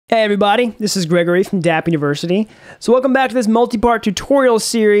Hey everybody, this is Gregory from Dapp University. So welcome back to this multi-part tutorial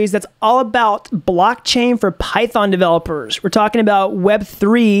series that's all about blockchain for Python developers. We're talking about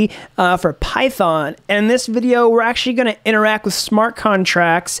Web3 for Python. And in this video, we're actually going to interact with smart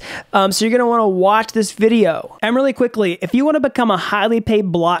contracts. So you're going to want to watch this video. And really quickly, if you want to become a highly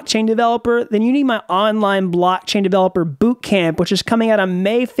paid blockchain developer, then you need my online blockchain developer bootcamp, which is coming out on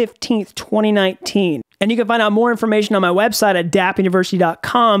May 15th, 2019. And you can find out more information on my website at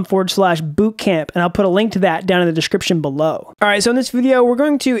dappuniversity.com/bootcamp. And I'll put a link to that down in the description below. All right, so in this video, we're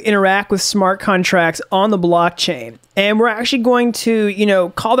going to interact with smart contracts on the blockchain. And we're actually going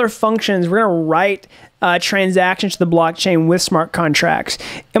to, call their functions. We're going to write transactions to the blockchain with smart contracts.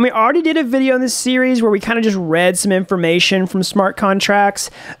 And we already did a video in this series where we kind of just read some information from smart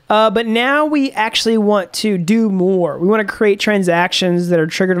contracts. But now we actually want to do more. We want to create transactions that are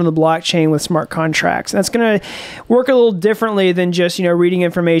triggered on the blockchain with smart contracts. And that's going to work a little differently than just, reading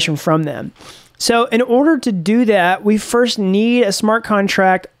information from them. So in order to do that, we first need a smart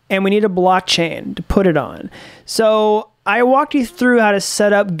contract and we need a blockchain to put it on. So I walked you through how to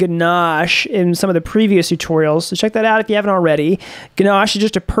set up Ganache in some of the previous tutorials, so check that out if you haven't already. Ganache is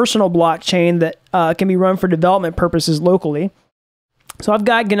just a personal blockchain that can be run for development purposes locally. So I've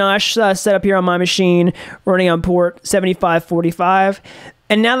got Ganache set up here on my machine, running on port 7545.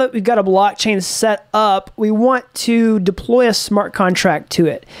 And now that we've got a blockchain set up, we want to deploy a smart contract to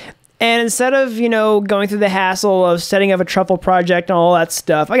it. And instead of, going through the hassle of setting up a truffle project and all that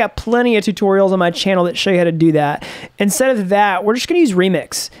stuff, I got plenty of tutorials on my channel that show you how to do that. Instead of that, we're just going to use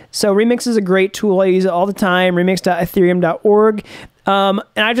Remix. So Remix is a great tool. I use it all the time, remix.ethereum.org. And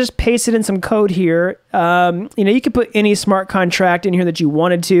I just pasted in some code here. You could put any smart contract in here that you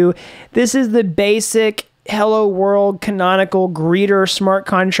wanted to. This is the basic Hello World canonical greeter smart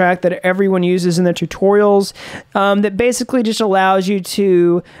contract that everyone uses in their tutorials that basically just allows you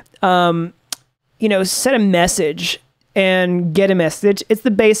to set a message and get a message. It's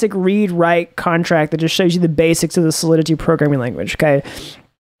the basic read-write contract that just shows you the basics of the Solidity programming language, okay?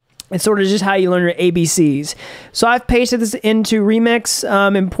 It's sort of just how you learn your ABCs. So I've pasted this into Remix.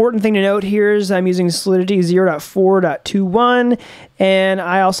 Important thing to note here is I'm using Solidity 0.4.21, and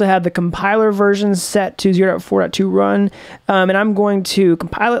I also have the compiler version set to 0.4.2 run. And I'm going to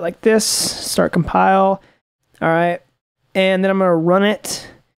compile it like this, start compile. All right, and then I'm gonna run it.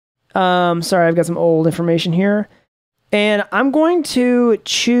 Sorry, I've got some old information here. And I'm going to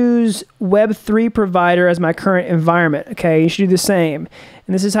choose Web3 provider as my current environment. Okay, you should do the same.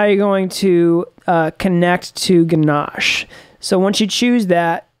 And this is how you're going to connect to Ganache. So once you choose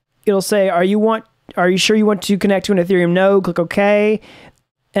that, it'll say, are you sure you want to connect to an Ethereum node? Click OK.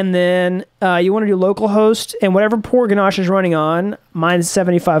 And then you want to do localhost and whatever port Ganache is running on. Mine's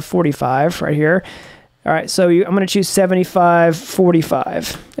 7545 right here. All right, so I'm going to choose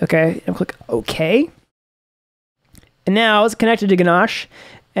 7545. Okay, and click OK. And now it's connected to Ganache,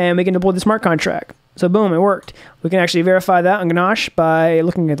 and we can deploy the smart contract. So boom, it worked. We can actually verify that on Ganache by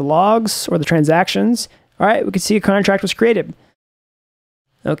looking at the logs or the transactions. All right, we can see a contract was created.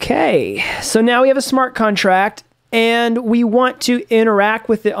 Okay, so now we have a smart contract, and we want to interact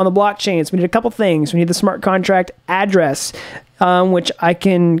with it on the blockchain. So we need a couple things. We need the smart contract address, which I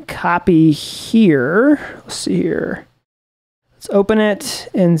can copy here. Let's see here. Let's open it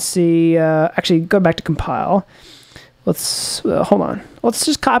and see. Actually, go back to compile. Let's hold on. Let's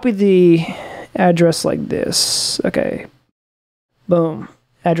just copy the address like this. Okay. Boom.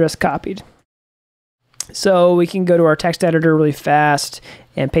 Address copied. So we can go to our text editor really fast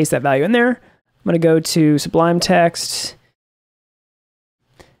and paste that value in there. I'm going to go to Sublime Text.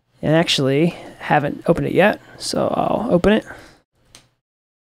 And actually, haven't opened it yet, so I'll open it.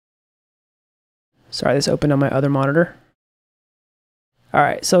 Sorry, this opened on my other monitor. All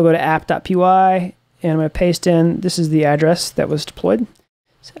right, so I'll go to app.py. And I'm going to paste in, this is the address that was deployed.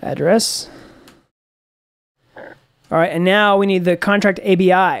 So address. All right, and now we need the contract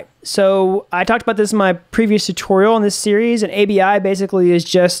ABI. So I talked about this in my previous tutorial in this series. An ABI basically is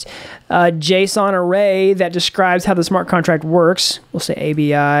just a JSON array that describes how the smart contract works. We'll say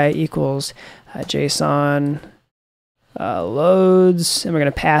ABI equals JSON loads, and we're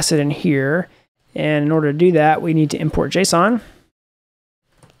going to pass it in here. And in order to do that, we need to import JSON.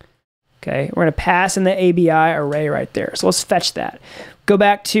 Okay, we're going to pass in the ABI array right there. So let's fetch that. Go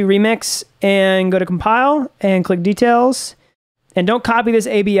back to Remix and go to Compile and click Details. And don't copy this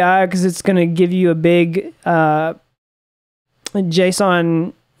ABI because it's going to give you a big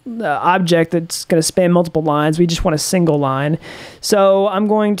JSON object that's going to span multiple lines. We just want a single line. So I'm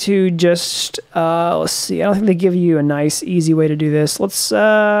going to just, let's see. I don't think they give you a nice, easy way to do this. Let's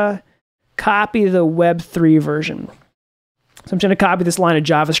copy the Web3 version. So I'm just going to copy this line of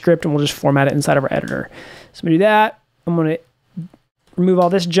JavaScript and we'll just format it inside of our editor. So I'm going to do that. I'm going to remove all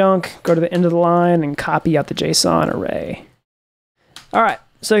this junk, go to the end of the line, and copy out the JSON array. All right,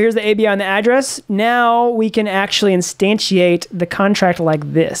 so here's the ABI and the address. Now we can actually instantiate the contract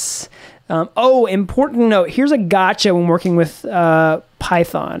like this. Oh, important note, here's a gotcha when working with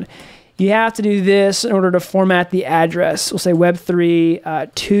Python. You have to do this in order to format the address. We'll say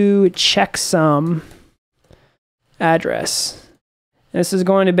web3 to checksum address. And this is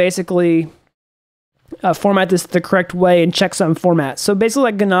going to basically format this the correct way in checksum format. So basically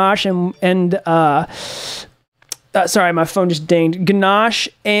like Ganache and sorry, my phone just dinged. Ganache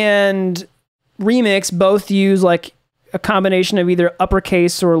and Remix both use like a combination of either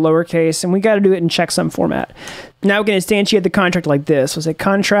uppercase or lowercase, and we got to do it in checksum format. Now we can instantiate the contract like this. We'll say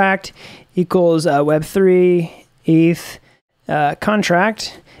contract equals web3 eth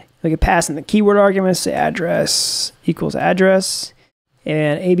contract. We can pass in the keyword arguments, say address equals address,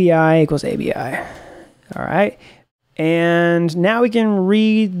 and ABI equals ABI. All right. And now we can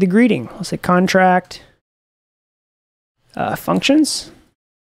read the greeting. Let's say contract functions.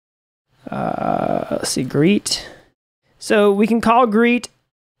 Let's see, greet. So we can call greet,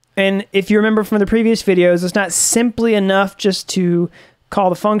 and if you remember from the previous videos, it's not simply enough just to call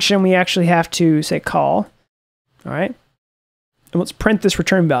the function. We actually have to say call. All right. And let's print this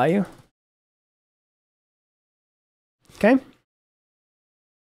return value. Okay.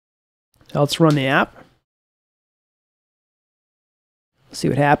 So let's run the app. Let's see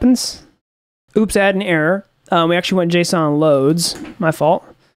what happens. Oops, I had an error. We actually went JSON loads. My fault.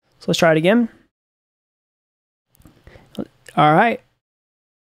 So let's try it again. All right.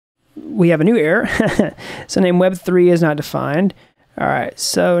 We have a new error. So name web3 is not defined. All right.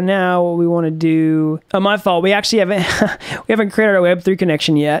 So now what we want to do, my fault. We actually haven't, we haven't created our web3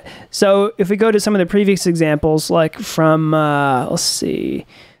 connection yet. So if we go to some of the previous examples, like from, let's see,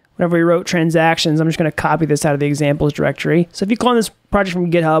 whenever we wrote transactions, I'm just going to copy this out of the examples directory. So if you clone this project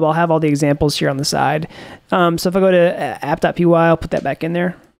from GitHub, I'll have all the examples here on the side. So if I go to app.py, I'll put that back in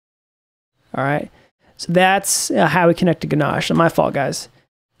there. All right. So that's how we connect to Ganache. So my fault, guys.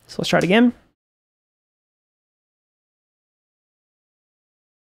 So let's try it again.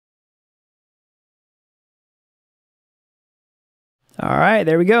 All right,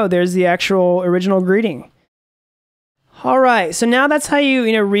 there we go. There's the actual original greeting. All right, so now that's how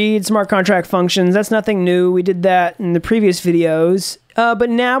you read smart contract functions. That's nothing new. We did that in the previous videos. But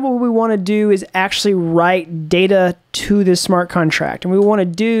now what we want to do is actually write data to this smart contract. And what we want to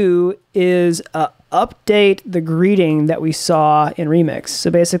do is update the greeting that we saw in Remix. So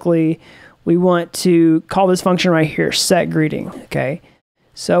basically, we want to call this function right here, set greeting, okay?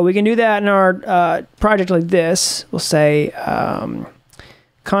 So we can do that in our project like this. We'll say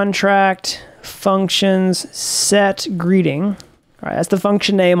contract functions set greeting. All right, that's the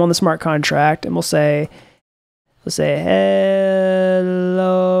function name on the smart contract. And we'll say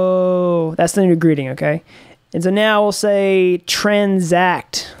hello. That's the new greeting, okay? And so now we'll say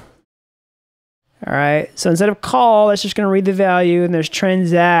transact. All right, so instead of call, that's just going to read the value, and there's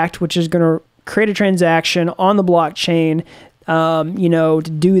transact, which is going to create a transaction on the blockchain, to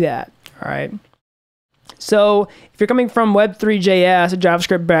do that. All right. So if you're coming from Web3.js, a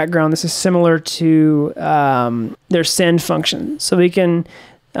JavaScript background, this is similar to their send function. So we can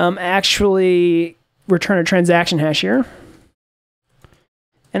actually return a transaction hash here.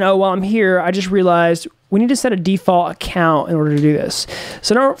 And oh, while I'm here, I just realized we need to set a default account in order to do this.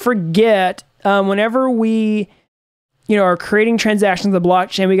 So don't forget, whenever we are creating transactions on the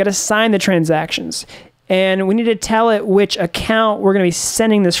blockchain, we got to sign the transactions. And we need to tell it which account we're going to be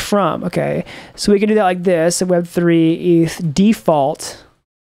sending this from, okay? So we can do that like this, web3 eth default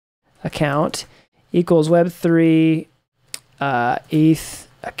account equals web3 eth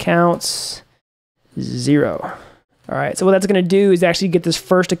accounts 0. All right, so what that's going to do is actually get this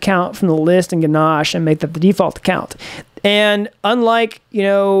first account from the list in Ganache and make that the default account. And unlike,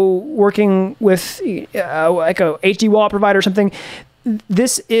 working with like a HD wallet provider or something,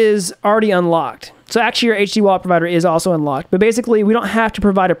 this is already unlocked. So actually your HD wallet provider is also unlocked, but basically we don't have to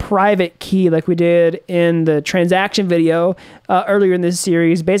provide a private key like we did in the transaction video earlier in this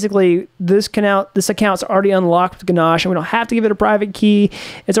series. Basically this account's already unlocked with Ganache, and we don't have to give it a private key.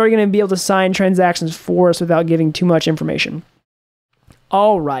 It's already going to be able to sign transactions for us without giving too much information.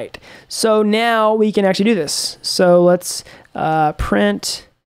 All right, so now we can actually do this. So let's print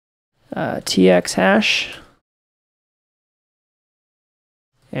tx hash,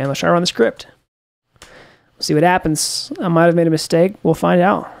 and let's try to run the script. See what happens. I might have made a mistake. We'll find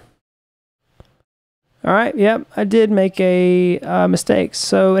out. All right. Yep, I did make a mistake.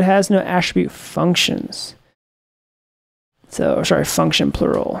 So it has no attribute functions. So, sorry, function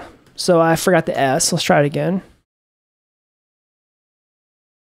plural. So I forgot the S. Let's try it again.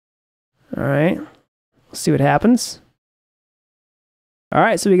 All right. Let's see what happens. All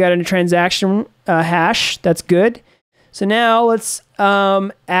right, so we got a transaction hash. That's good. So now let's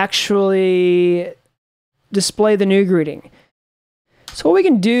actually display the new greeting. So what we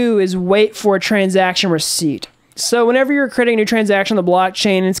can do is wait for a transaction receipt. So whenever you're creating a new transaction on the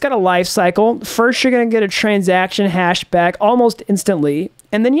blockchain, it's got a life cycle. First, you're going to get a transaction hash back almost instantly,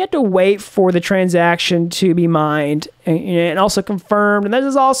 and then you have to wait for the transaction to be mined and also confirmed. And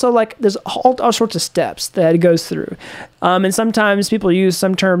there's also like there's all sorts of steps that it goes through. And sometimes people use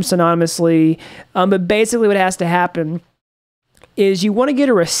some terms synonymously, but basically what has to happen is you want to get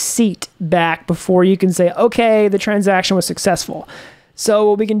a receipt back before you can say, okay, the transaction was successful. So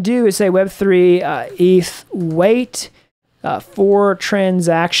what we can do is say Web3 ETH wait for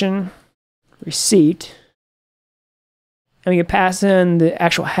transaction receipt, and we can pass in the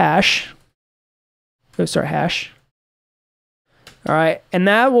actual hash. Hash. All right, and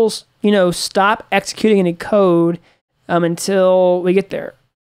that will stop executing any code until we get there.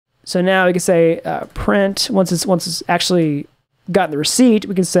 So now we can say print once it's actually gotten the receipt.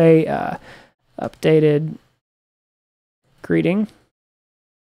 We can say updated greeting.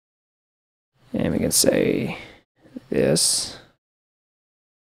 And we can say this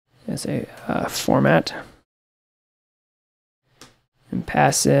as a format and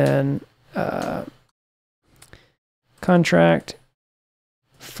pass in contract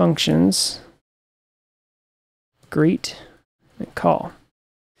functions greet and call.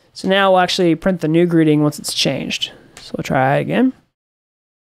 So now we'll actually print the new greeting once it's changed. So we'll try it again.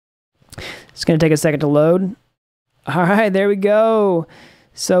 It's going to take a second to load. All right, there we go.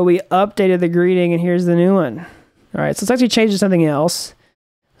 So we updated the greeting, and here's the new one. All right, so let's actually change to something else,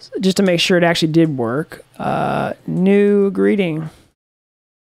 just to make sure it actually did work. New greeting.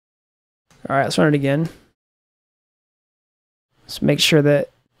 All right, let's run it again. Let's make sure that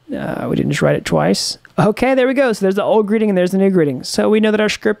we didn't just write it twice. Okay, there we go. So there's the old greeting, and there's the new greeting. So we know that our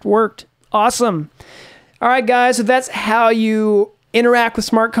script worked. Awesome. All right, guys, so that's how you interact with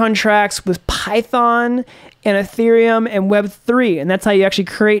smart contracts with Python and Ethereum and Web3, and that's how you actually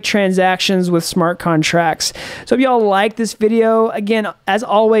create transactions with smart contracts. So if y'all like this video, again, as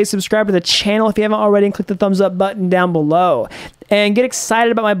always, subscribe to the channel if you haven't already, and click the thumbs up button down below. And get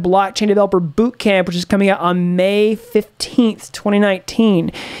excited about my Blockchain Developer Bootcamp, which is coming out on May 15th,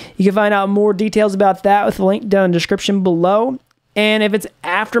 2019. You can find out more details about that with the link down in the description below. And if it's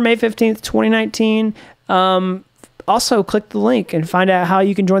after May 15th, 2019, also click the link and find out how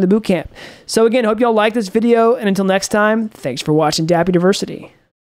you can join the bootcamp. So again, hope y'all like this video, and until next time, thanks for watching Dapp University.